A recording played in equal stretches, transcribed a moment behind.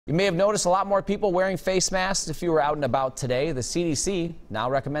You may have noticed a lot more people wearing face masks if you were out and about today. The CDC now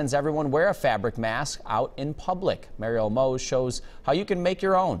recommends everyone wear a fabric mask out in public. Marielle Mohs shows how you can make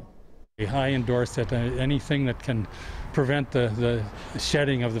your own. I endorse that anything that can prevent the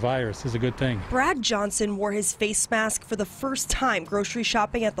shedding of the virus is a good thing. Brad Johnson wore his face mask for the first time grocery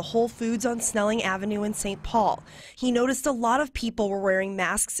shopping at the Whole Foods on Snelling Avenue in St. Paul. He noticed a lot of people were wearing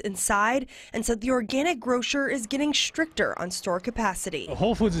masks inside and said the organic grocer is getting stricter on store capacity.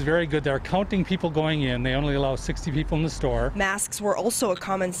 Whole Foods is very good. They're counting people going in. They only allow 60 people in the store. Masks were also a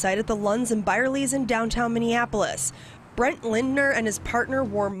common sight at the Lunds and Byerly's in downtown Minneapolis. Brent Lindner and his partner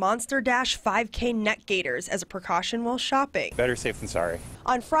wore Monster Dash 5K neck gaiters as a precaution while shopping. Better safe than sorry.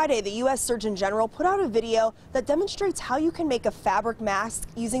 On Friday, the U.S. Surgeon General put out a video that demonstrates how you can make a fabric mask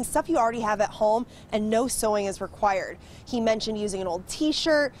using stuff you already have at home and no sewing is required. He mentioned using an old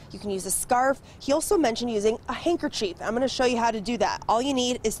t-shirt, you can use a scarf. He also mentioned using a handkerchief. I'm going to show you how to do that. All you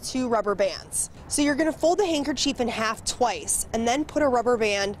need is 2 rubber bands. So you're going to fold the handkerchief in half twice and then put a rubber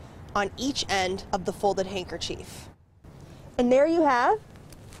band on each end of the folded handkerchief. And there you have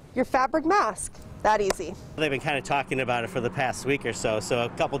your fabric mask. That easy. They've been kind of talking about it for the past week or so. So a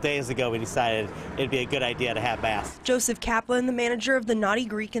couple days ago we decided it'd be a good idea to have masks. Joseph Kaplan, the manager of the Naughty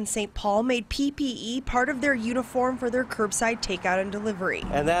Greek in St. Paul, made PPE part of their uniform for their curbside takeout and delivery.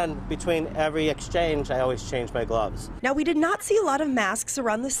 And then between every exchange, I always change my gloves. Now, we did not see a lot of masks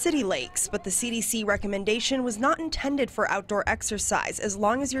around the city lakes, but the CDC recommendation was not intended for outdoor exercise as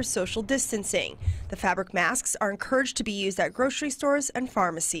long as you're social distancing. The fabric masks are encouraged to be used at grocery stores and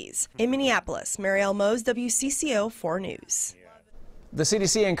pharmacies. In Minneapolis, Marielle Mohs, WCCO 4 News. The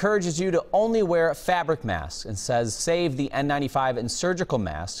CDC encourages you to only wear fabric masks and says save the N95 and surgical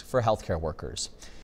masks for healthcare workers.